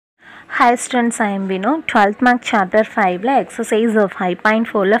Hi students, I am Vinu. 12th mark chapter 5 exercise of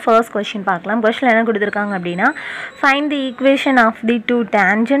 5.4 first question பார்க்கலாம். question என்ன கொடுத்திருக்காங்க அப்படினா find the equation of the two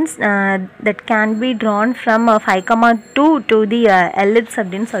tangents that can be drawn from 5,2 to the ellipse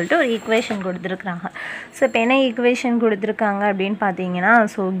அப்படினு சொல்லிட்டு ஒரு equation கொடுத்திருக்காங்க. So இப்போ என்ன equation கொடுத்திருக்காங்க அப்படின்னு பார்த்தீங்கன்னா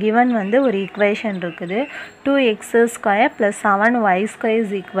ஸோ given வந்து ஒரு equation இருக்குது 2x square plus 7y square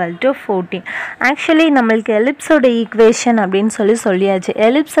is equal to 14. Actually நம்மளுக்கு எலிப்ஸோட equation அப்படின்னு சொல்லியாச்சு.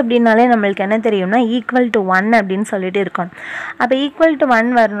 எலிப்ஸ் அப்படின்னாலே நம்மளுக்கு என்ன தெரியும்னா ஈக்குவல் டு 1 அப்படின்னு சொல்லிட்டு இருக்கணும். அப்போ ஈக்குவல் டு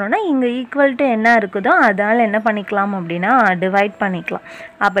 1 வரணும்னா இங்கே ஈக்குவல் டு என்ன இருக்குதோ அதால் என்ன பண்ணிக்கலாம் அப்படின்னா டிவைட் பண்ணிக்கலாம்.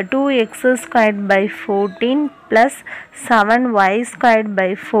 அப்போ 2x squared by 14 plus 7y squared by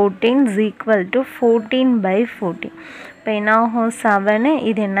 14 is equal to 14 by 14. இப்போ என்ன ஆகும் 7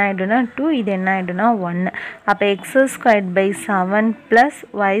 இது என்ன ஆகிடும்னா 2 இது என்ன ஆகிடும்னா 1. அப்போ x squared by 7 plus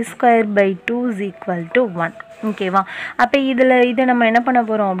y squared by 2 is equal to 1. ஓகேவா? அப்போ இதை நம்ம என்ன பண்ண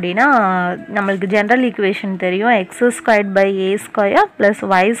போகிறோம் அப்படின்னா நம்மளுக்கு ஜென்ரல் ஈக்குவேஷன் தெரியும் x squared by a square plus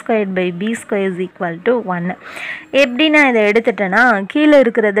y squared by b square is equal to 1. எப்படி நான் இதை எடுத்துட்டேன்னா கீழே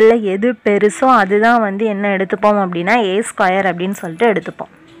இருக்கிறதுல எது பெருசோ அதுதான் வந்து என்ன எடுத்துப்போம் அப்படின்னா a square அப்படின்னு சொல்லிட்டு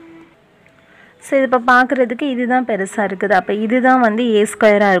எடுத்துப்போம். ஸோ இது இப்போ பார்க்குறதுக்கு இதுதான் பெருசாக இருக்குது. அப்போ இதுதான் வந்து ஏ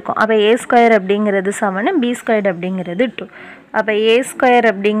ஸ்கொயராக இருக்கும். அப்போ ஏ ஸ்கொயர் அப்படிங்கிறது 7 பி ஸ்கொயர் அப்படிங்கிறது 2. அப்போ ஏ ஸ்கொயர்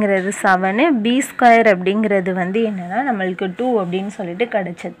அப்படிங்கிறது 7 பி ஸ்கொயர் அப்படிங்கிறது வந்து என்னென்னா நம்மளுக்கு 2 அப்படின்னு சொல்லிட்டு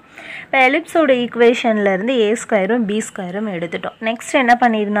கிடச்சிது. இப்போ எலிப்ஸோட ஈக்குவேஷன்லேருந்து ஏ ஸ்கொயரும் பி ஸ்கொயரும் எடுத்துட்டோம். நெக்ஸ்ட் என்ன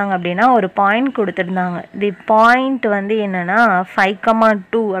பண்ணியிருந்தாங்க அப்படின்னா ஒரு பாயிண்ட் கொடுத்துருந்தாங்க. தி பாயிண்ட் வந்து என்னென்னா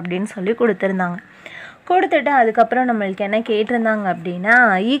 5,2 அப்படின்னு சொல்லி கொடுத்துருந்தாங்க. கொடுத்துட்டு அதுக்கப்புறம் நம்மளுக்கு என்ன கேட்டிருந்தாங்க அப்படின்னா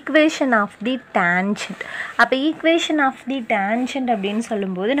ஈக்குவேஷன் ஆஃப் தி டேன்ஜென்ட். அப்போ ஈக்குவேஷன் ஆஃப் தி டேன்ஜென்ட் அப்படின்னு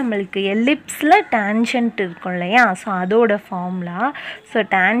சொல்லும்போது நம்மளுக்கு எலிப்ஸில் டேன்ஜென்ட் இருக்கும் இல்லையா? ஸோ அதோட formula so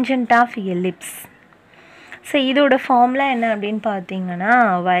tangent of ellipse. So இதோட ஃபார்முலா என்ன அப்படின்னு பார்த்தீங்கன்னா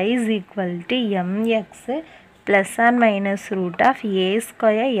y is equal to mx plus or minus root of a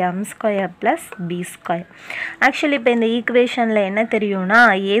square m square plus b square. Actually இப்போ இந்த ஈக்குவேஷனில் என்ன தெரியும்னா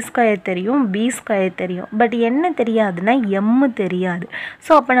a square தெரியும் b square தெரியும். பட் என்ன தெரியாதுன்னா m தெரியாது.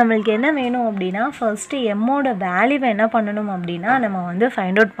 ஸோ அப்போ நம்மளுக்கு என்ன வேணும் அப்படின்னா ஃபர்ஸ்ட்டு எம்மோட வேல்யூவை என்ன பண்ணணும் அப்படின்னா நம்ம வந்து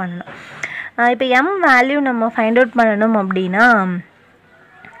ஃபைண்ட் அவுட் பண்ணணும். இப்போ m வேல்யூ நம்ம ஃபைண்ட் அவுட் பண்ணணும் அப்படின்னா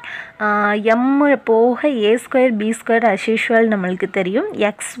m போக a square b square as usual நம்மளுக்கு தெரியும்.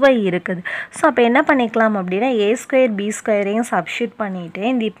 xy இருக்குது. ஸோ அப்போ என்ன பண்ணிக்கலாம் அப்படின்னா a ஸ்கொயர் b ஸ்கொயரையும் சப்ஸ்டியூட் பண்ணிவிட்டு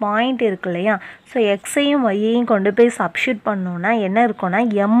இந்த பாயிண்ட் இருக்கு இல்லையா? ஸோ எக்ஸையும் ஒய்யையும் கொண்டு போய் சப்ஸ்டியூட் பண்ணோன்னா என்ன இருக்கும்னா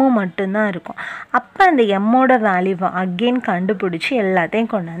m மட்டும்தான் இருக்கும். அப்போ அந்த எம்மோட வேல்யூவை அகெயின் கண்டுபிடிச்சி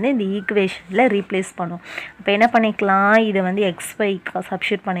எல்லாத்தையும் கொண்டு வந்து இந்த ஈக்குவேஷனில் ரீப்ளேஸ் பண்ணுவோம். அப்போ என்ன பண்ணிக்கலாம் இதை வந்து xy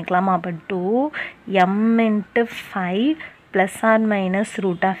சப்ஸ்டியூட் பண்ணிக்கலாமா? அப்போ 2m × 5 plus or minus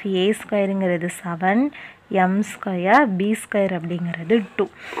root of a ஸ்கொயருங்கிறது 7 m square b square அப்படிங்கிறது 2.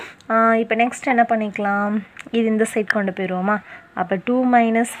 இப்போ நெக்ஸ்ட் என்ன பண்ணிக்கலாம் இது இந்த சைட் கொண்டு போயிடுவோமா? அப்போ 2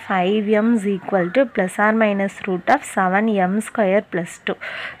 minus 5m is equal to plus or minus root of 7m square plus 2.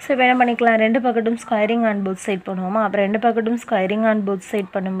 So இப்போ என்ன பண்ணிக்கலாம் ரெண்டு பக்கட்டும் ஸ்கொயரிங் ஆன் போத் சைட் பண்ணுவோமா? அப்போ ரெண்டு பக்கட்டும் ஸ்கொயரிங் ஆன் போத்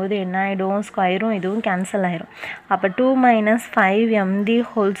சைட் பண்ணும்போது என்ன ஆகிடும் ஸ்கொயரும் இதுவும் கேன்சல் ஆயிரும். அப்போ 2 minus 5m the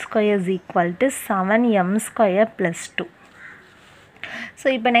whole square is equal to 7m square plus 2. So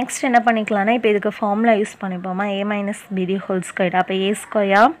இப்போ நெக்ஸ்ட் என்ன பண்ணிக்கலாம்னா இப்போ இதுக்கு ஃபார்முலா யூஸ் பண்ணிப்போமா? a மைனஸ் பிடி ஹோல் ஸ்கொயர். அப்போ a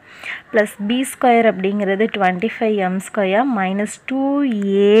square plus b square அப்படிங்கிறது 25m square minus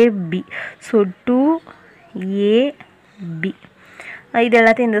 2ab. So 2ab இது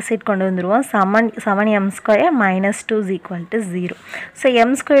எல்லாத்தையும் இந்த சைட் கொண்டு வந்துடுவோம். 7m square minus 2 is equal to 0. So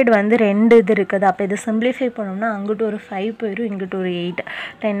m squared வந்து ரெண்டு இது இருக்குது. அப்போ இதை சிம்பிளிஃபை பண்ணோம்னா அங்கிட்டு ஒரு 5 போயிடும் இங்கிட்டு ஒரு 8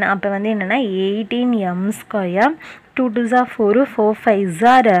 10. அப்போ வந்து என்னென்னா 18m square 2 2s are 4 4 5s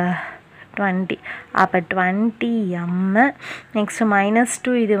are 20. அப்போ 20m நெக்ஸ்ட் மைனஸ்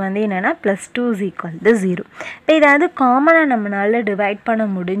 2 இது வந்து என்னென்னா ப்ளஸ் 2 is equal to 0. இப்போ இதாவது காமனாக நம்மளால் டிவைட் பண்ண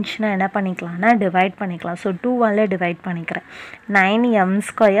முடிஞ்சுன்னா என்ன பண்ணிக்கலாம்னா டிவைட் பண்ணிக்கலாம். ஸோ 2ஆல் டிவைட் பண்ணிக்கிறேன். 9m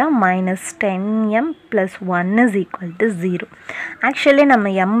square minus 10m plus 1 is equal to 0. Actually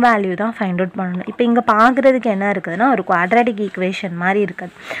நம்ம m வேல்யூ தான் ஃபைண்ட் அவுட் பண்ணணும். இப்போ இங்கே பார்க்குறதுக்கு என்ன இருக்குதுன்னா ஒரு குவாட்ராட்டிக் ஈக்குவேஷன் மாதிரி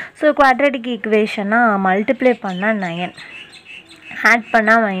இருக்குது. ஸோ குவாட்ராட்டிக் ஈக்குவேஷனாக மல்டிப்ளை பண்ணால் 9 ஆட்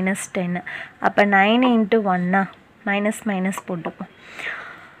பண்ணால் மைனஸ் 10. அப்போ 9 × 1 மைனஸ் மைனஸ் போட்டுப்போம்.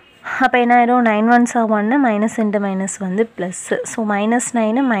 அப்போ என்ன ஆயிரும் 9 1s are 1 minus into minus வந்து ப்ளஸ்ஸு. ஸோ மைனஸ்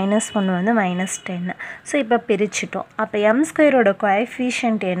 9 மைனஸ் 1 வந்து மைனஸ் 10. ஸோ இப்போ பிரிச்சிட்டோம். அப்போ m ஸ்கொயரோட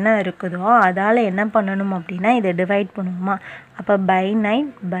கோஎஃபிஷியன்ட் என்ன இருக்குதோ அதால் என்ன பண்ணணும் அப்படின்னா இதை டிவைட் பண்ணுவோமா? அப்போ by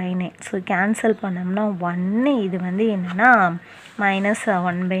 9. ஸோ கேன்சல் பண்ணோம்னா 1 இது வந்து என்னென்னா மைனஸ்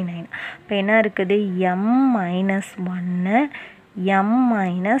 1/9. இப்போ என்ன இருக்குது m minus 1 m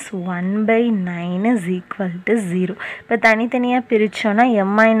minus 1 by 9 is equal to 0. இப்போ தனித்தனியாக பிரிச்சோன்னா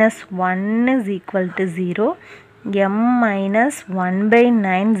m minus 1 is equal to 0. m minus 1 by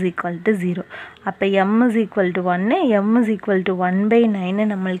 9 is equal to 0. அப்போ m is equal to 1, m is equal to 1 by 9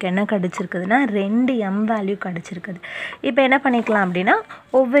 நம்மளுக்கு என்ன கிடச்சிருக்குதுன்னா 2 m வேல்யூ கிடச்சிருக்குது. இப்போ என்ன பண்ணிக்கலாம் அப்படின்னா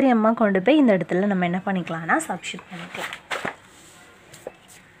ஒவ்வொரு எம்மாக கொண்டு போய் இந்த இடத்துல நம்ம என்ன பண்ணிக்கலாம்னா சப்ஸ்டிட்யூட் பண்ணிக்கலாம்.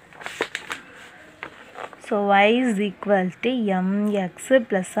 So y is equal to mx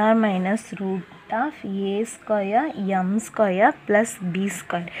plus or minus root of a square m square plus b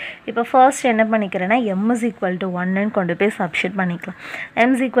square. இப்போ ஃபர்ஸ்ட் என்ன பண்ணிக்கிறேன்னா m is equal to 1 கொண்டு போய் சப்ஸ்டிட்யூட் பண்ணிக்கலாம்.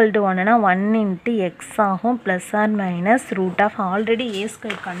 m is equal to 1னா 1 into x ஆகும் plus or minus root of already a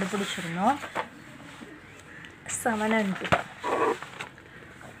square கண்டுபிடிச்சிருந்தோம் 7 and 2.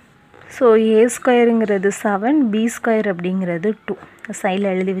 So a ஸ்கொயருங்கிறது 7, b square அப்படிங்கிறது 2. சைடில்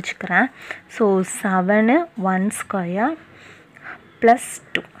எழுதி வச்சுக்கிறேன். So 7 1 square plus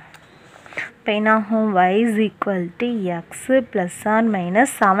 2. இப்போ என்னாகும் y is equal to x plus or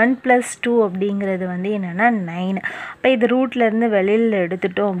minus 7 plus 2 அப்படிங்கிறது வந்து என்னென்னா 9. இப்போ இது ரூட்லேருந்து வெளியில்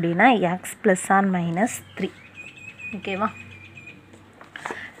எடுத்துட்டோம் அப்படின்னா x plus or minus 3. ஓகேவா?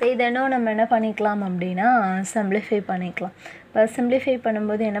 இப்போ இதெல்லாம் நம்ம என்ன பண்ணிக்கலாம் அப்படின்னா சிம்பிளிஃபை பண்ணிக்கலாம். இப்போ சிம்பிளிஃபை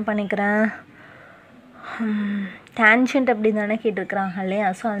பண்ணும்போது என்ன பண்ணிக்கிறேன், டேன்ஜென்ட் அப்படி தானே கேட்டிருக்கிறாங்க இல்லையா?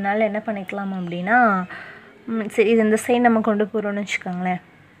 ஸோ அதனால் என்ன பண்ணிக்கலாம் அப்படின்னா சரி இது இந்த சைடு நம்ம கொண்டு போகிறோன்னு வச்சுக்கோங்களேன்.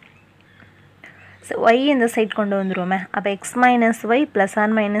 ஸோ ஒய் இந்த சைட் கொண்டு வந்துடுவோமே. அப்போ X minus Y plus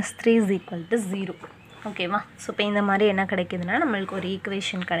R minus 3 is equal to 0. ஓகேவா? ஸோ இப்போ இந்த மாதிரி என்ன கிடைக்குதுன்னா நம்மளுக்கு ஒரு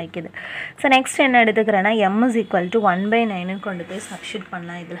ஈக்குவேஷன் கிடைக்குது. ஸோ நெக்ஸ்ட் என்ன எடுத்துக்கிறேன்னா m is equal to 1 by 9 கொண்டு போய் சப்ஸ்டிட்யூட்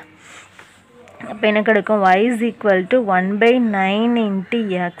பண்ணலாம் இதில். அப்போ என்ன கிடைக்கும், y is equal to 1 by 9 into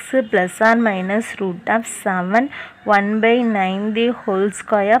x plus or minus root of 7 1 by 9 the whole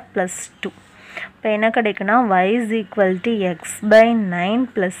square plus 2. இப்போ என்ன கிடைக்குன்னா y is equal to x by 9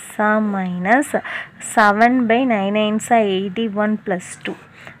 plus or minus 7 by 9 9s 81 plus 2.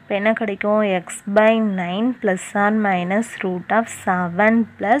 இப்போ என்ன கிடைக்கும், x by 9 plus or minus root of 7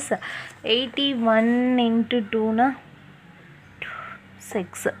 plus 81 into 2னா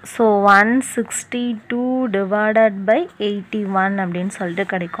 6. So 162 divided by 81 அப்படின்னு சொல்லிட்டு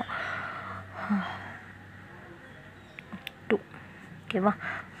கிடைக்கும் 2. ஓகேவா?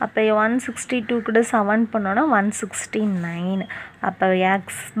 அப்போ 162 கூட 7 பண்ணோன்னா 169. அப்போ x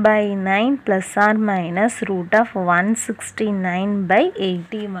by 9 plus or minus root of 169 by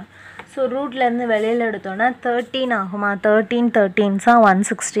 81. So ரூட்லேருந்து வெளியில் எடுத்தோன்னா 13 ஆகுமா? 13 13s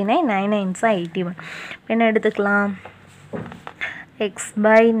 169, 9 9s 81. என்ன எடுத்துக்கலாம், x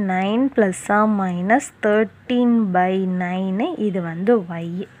by 9 plus or minus 13 by 9 இது வந்து y.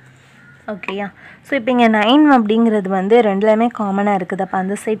 ஓகேயா? ஸோ இப்போ இங்கே 9 அப்படிங்கிறது வந்து ரெண்டுலேயுமே காமனாக இருக்குது. அப்போ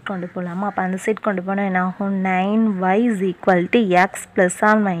அந்த சைட் கொண்டு போகலாமா? அப்போ அந்த சைட் கொண்டு போனால் என்ன ஆகும், 9y is equal to x plus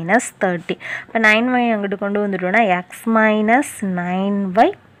or minus 30. இப்போ 9y அங்கிட்டு கொண்டு வந்துட்டோன்னா x minus 9y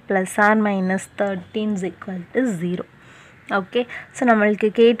plus or minus 13 is equal to 0. Okay. So நம்மளுக்கு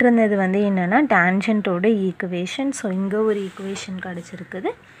கேட்டிருந்தது வந்து என்னென்னா டேன்ஜென்ட்டோட ஈக்குவேஷன். ஸோ இங்கே ஒரு ஈக்குவேஷன்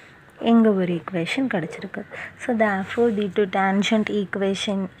கிடச்சிருக்குது, எங்கே ஒரு ஈக்குவேஷன் கிடச்சிருக்குது. So therefore the to tangent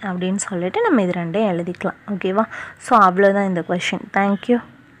equation அப்படின்னு சொல்லிட்டு நம்ம இது ரெண்டையும் எழுதிக்கலாம். ஓகேவா? ஸோ அவ்வளோதான் இந்த கொஷின். தேங்க்யூ.